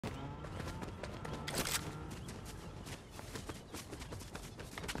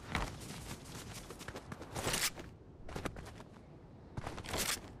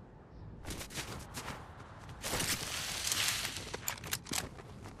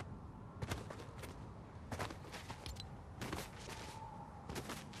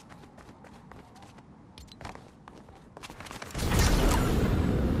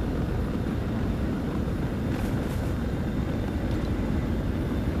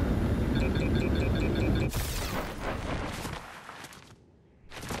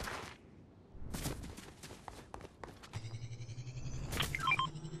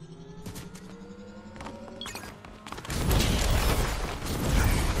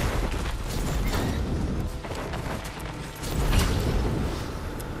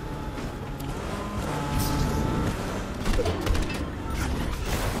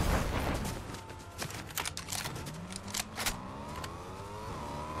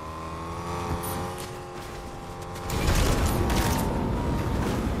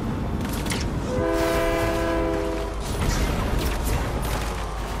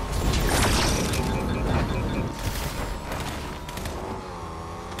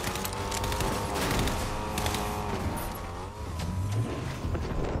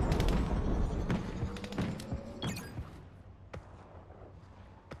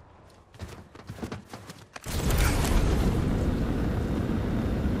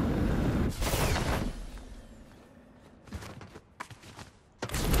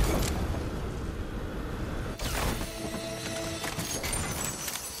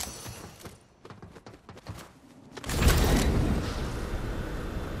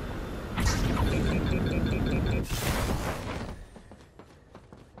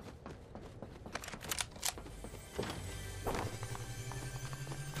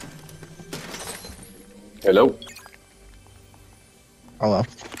Hello? Hello.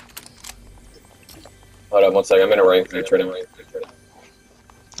 Hold up 1 second. I'm in a rank match right now.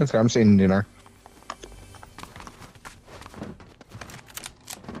 That's good. I'm seeing dinner.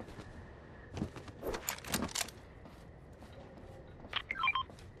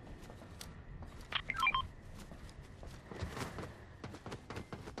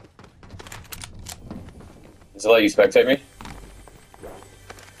 Does it let you spectate me?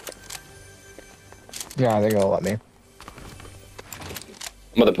 Yeah, they're gonna let me. I'm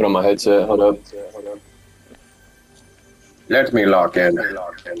about to put on my headset. Hold up. Let me lock in.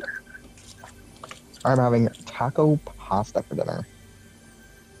 I'm having taco pasta for dinner.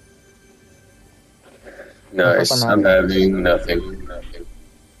 Nice. I'm having nothing.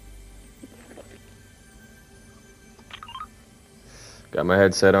 Got my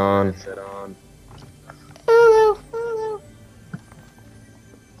headset on. Hello.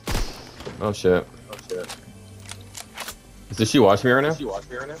 Oh shit. Does she watch me right now?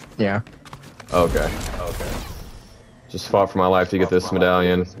 Yeah. Okay. Just fought for my life to get this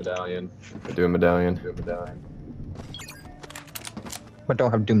medallion. Do a medallion. But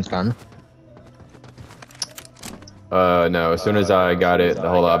don't have Doom's gun. No. As soon as I got it, the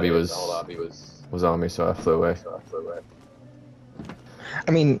whole lobby was on me, so I flew away.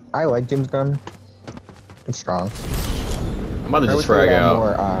 I mean, I like Doom's gun. It's strong. I'm about to just frag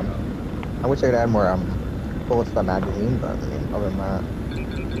out. I wish they'd add more bullets to the magazine, but I mean, other than that,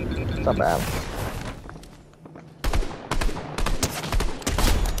 it's not bad.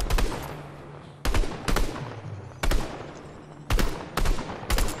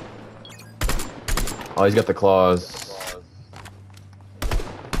 Oh, he's got the claws.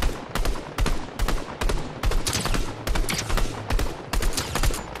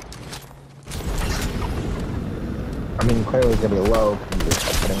 I mean, clearly it's gonna be low because you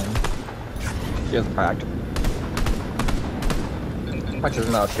just put it in. She has cracked. Punches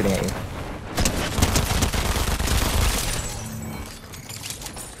not shooting at you.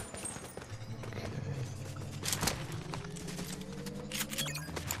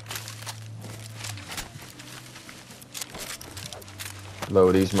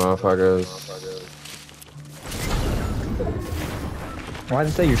 Load these motherfuckers. Why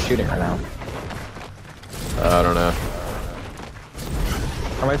does it say you're shooting right now? I don't know.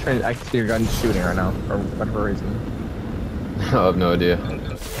 How am I trying to actually your gun shooting right now for whatever reason? I have no idea.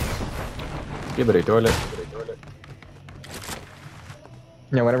 Give it a toilet.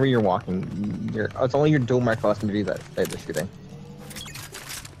 Yeah, whenever you're walking, it's only your dual mark SMG that say they're shooting.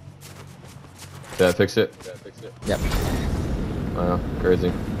 Did that fix it? Yep. Wow,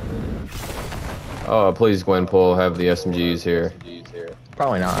 crazy. Oh, please, Gwenpool, have the SMGs here.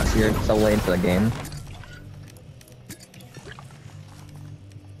 Probably not. You're so late into the game.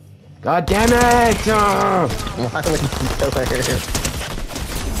 God damn it! Why would you kill her?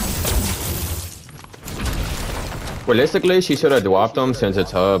 Realistically, she should have dropped them since it's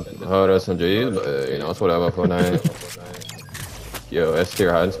her SMGs, but you know, it's whatever. Fortnite. Yo, S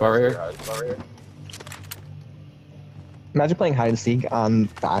tier hiding spot right here. Imagine playing hide and seek on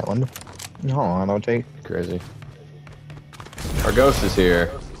the island. No, that would take. Crazy. Our ghost is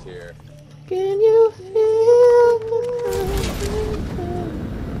here. Can you feel the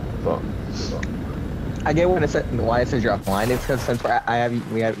Fuck. I get what it said, why it says you're offline. It's because since we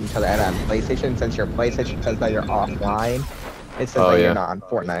have each other at PlayStation, since your PlayStation says that you're offline, it says that you're not on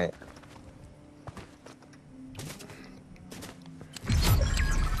Fortnite.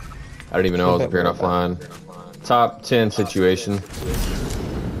 I didn't even know I was appearing offline. Top 10 situation.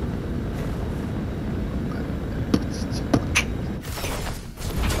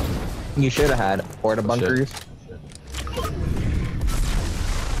 You should have had porta bunkers.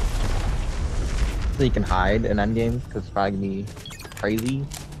 So you can hide in endgames, because it's probably gonna be crazy.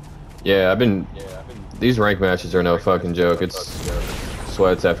 Yeah, these rank matches are no fucking joke. It's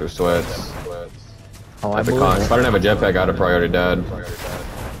sweats after sweats. Oh, If I didn't have a jetpack, I'd have probably already died.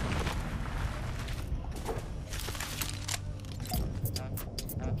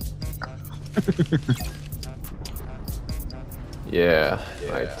 Yeah,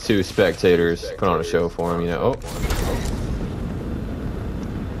 like 2 spectators put on a show for him, you know. Oh.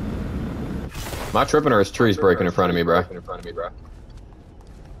 Am I tripping or is trees breaking in front of me, bro? I think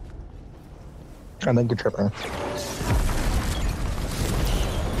you're tripping.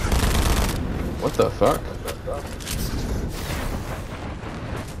 What the fuck?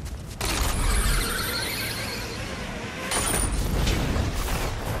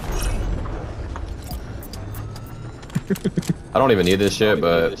 I don't even need this shit,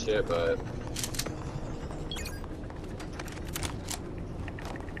 but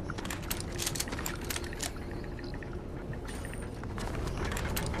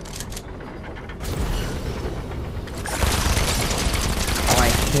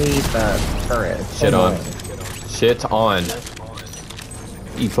hate the turret. It's so Shit on. annoying. Shit on.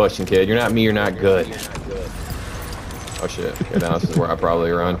 You pushing, kid. You're not me, you're not good. Oh shit. Okay, now this is where I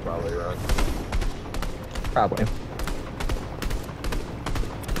probably run. Probably.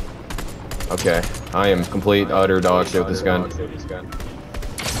 Okay. I am complete, utter dog shit with this gun.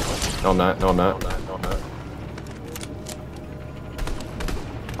 No, I'm not. No, I'm not.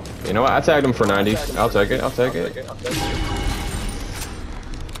 You know what? I tagged him for 90. I'll take it. I'll take it.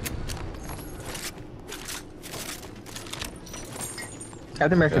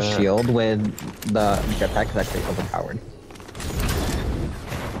 Captain America's shield with the jetpack is actually overpowered.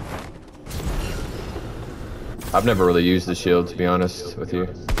 I've never really used the shield, to be honest with you.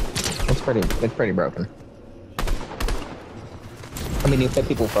 It's pretty broken. I mean, you hit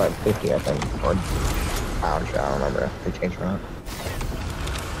people for like 50, I think, or pound. I don't remember if they changed or not.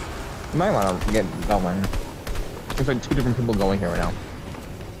 You might want to get going. There's like 2 different people going here right now.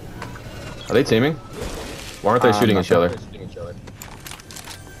 Are they teaming? Why aren't they shooting each other?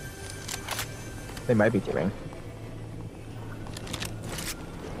 They might be teaming.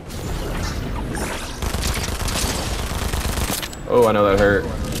 Oh, I know that hurt.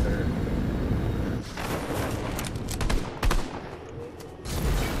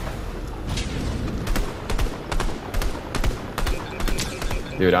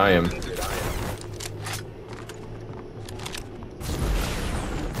 Dude, I am.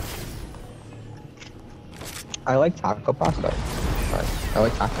 I like taco pasta. But I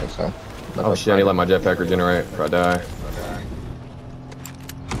like tacos, so. Oh shit, I need to let my jetpack regenerate before I die.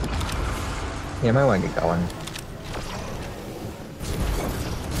 Yeah, I might want to get going.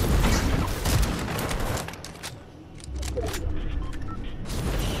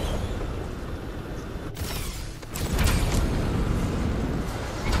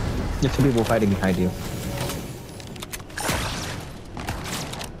 There's 2 people fighting behind you.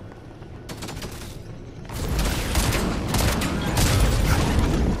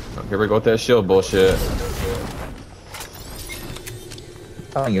 Here we go with that shield bullshit.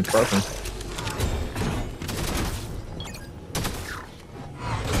 Oh, it's broken.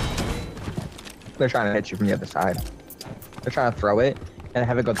 They're trying to hit you from the other side. They're trying to throw it and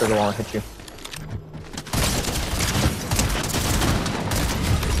have it go through the wall and hit you.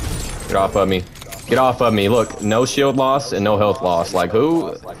 Get off of me. Get off of me. Look, no shield loss and no health loss. Like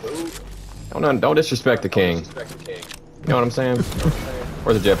who? Don't disrespect the king. You know what I'm saying?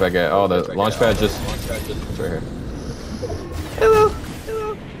 Where's the jetpack at? Oh, the launch pad just. It's right here. Hello.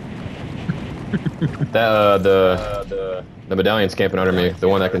 That the medallion's camping under me. The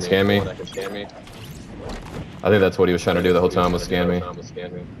one that can scan me. I think that's what he was trying to do the whole time, was scan me. Oh,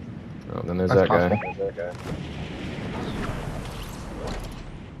 then there's that guy.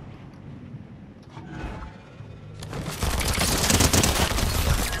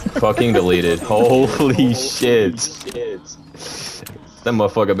 Fucking deleted. Holy shit. That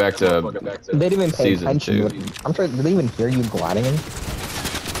motherfucker back to they didn't even pay season attention. 2. I'm sure, did they even hear you gliding in? It's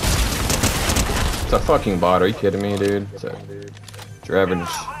a fucking bot. Are you kidding me, dude? It's your average.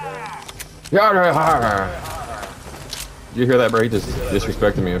 Did you hear that, bro? He just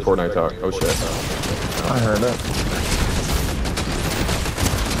disrespected me in Fortnite talk. Oh shit. I heard it.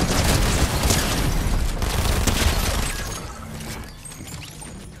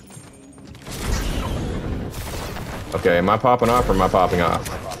 Okay, am I popping off or am I popping off?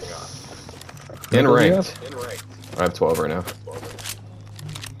 In ranked. I have 12 right now.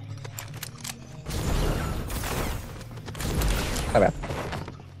 Okay.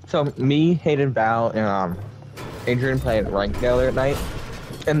 So me, Hayden, Val, and Adrian played ranked the other night,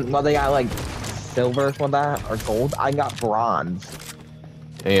 and while they got like silver for that or gold, I got bronze.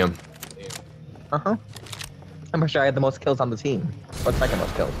 Damn. I'm pretty sure I had the most kills on the team, or second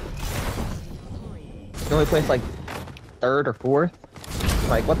most kills. The only place like 3rd or 4th.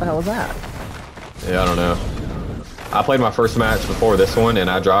 Like, what the hell is that? Yeah, I don't know. I played my first match before this one, and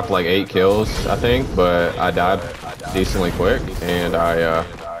I dropped like 8 kills, I think, but I died decently quick, and I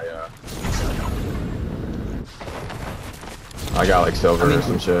got like silver or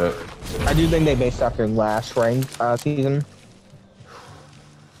some shit. I do think they based off your last ranked season,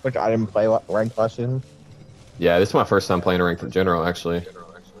 which I didn't play ranked last season. Yeah, this is my first time playing ranked in general, actually.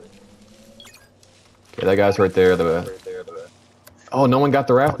 Okay, that guy's right there. Oh, no one got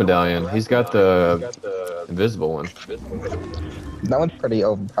the raft medallion. He's got the invisible one. That one's pretty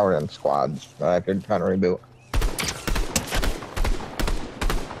overpowered in squads. I could kind of reboot.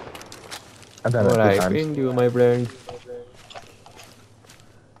 I've done it a few times. Bring you, my friend.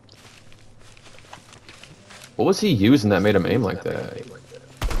 What was he using that made him aim like that?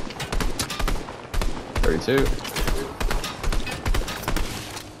 32.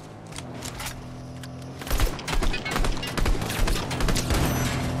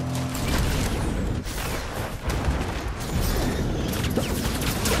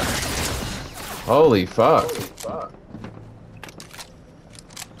 Holy fuck.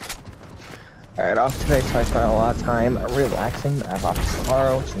 Alright, off today, so I spent a lot of time relaxing. I have off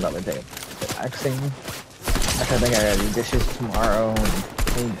tomorrow, which is another day of relaxing. I think I gotta do dishes tomorrow and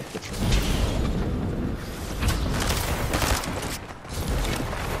clean the kitchen.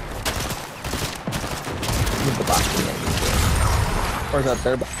 Move the box in there. Where's that?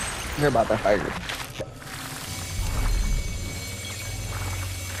 They're about to fire.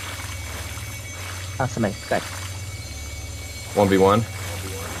 That's me. Thanks. 1v1.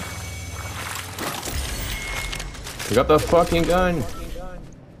 Pick up the fucking gun.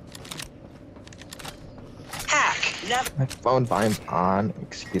 My phone volume's on.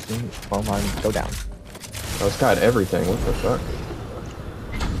 Excuse me. Phone volume, go down. Oh, it's got everything. What the fuck?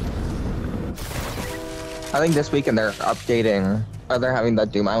 I think this weekend they're updating. Are they having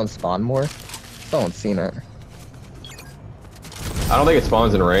that Doom Island spawn more? Still haven't seen it. I don't think it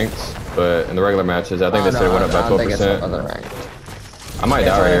spawns in ranked, but in the regular matches, I think they said it went up by 12%. I might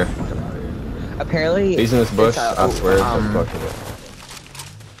die right here. Apparently, he's in this bush. I swear.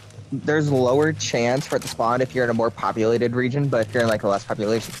 There's lower chance for it to spawn if you're in a more populated region, but if you're in like a less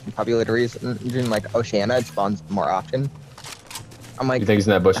populated region like Oceania, it spawns more often. I'm like, you think he's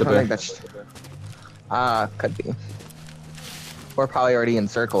in that bush up there? I think that's could be. We're probably already in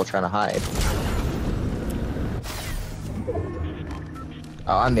circle trying to hide.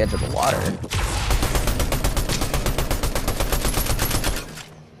 Oh, on the edge of the water.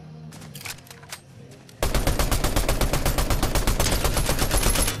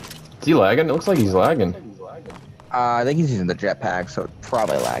 Is he lagging? It looks like he's lagging. I think he's using the jetpack, so it's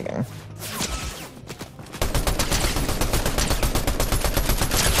probably lagging.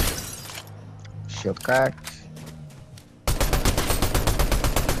 Shield cracked.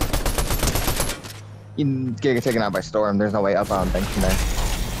 You can get taken out by storm. There's no way up, I don't think, from there.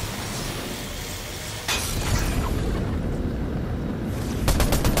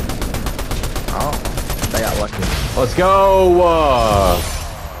 Oh, they got lucky. Let's go!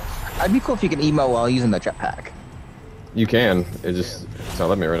 I'd be cool if you can emo while using the jetpack. You can. It's not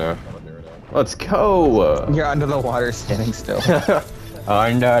letting me right now. Let's go! You're under the water standing still.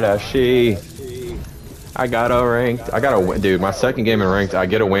 Under the sea. I got a ranked. I got a win. Dude, my second game in ranked, I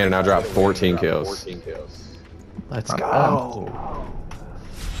get a win and I drop 14 kills. Let's go!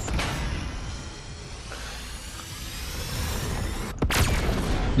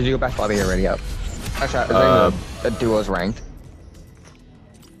 Did you go back lobby already up? Actually, the duo's ranked.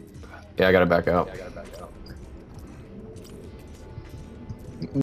 Yeah, I gotta back out.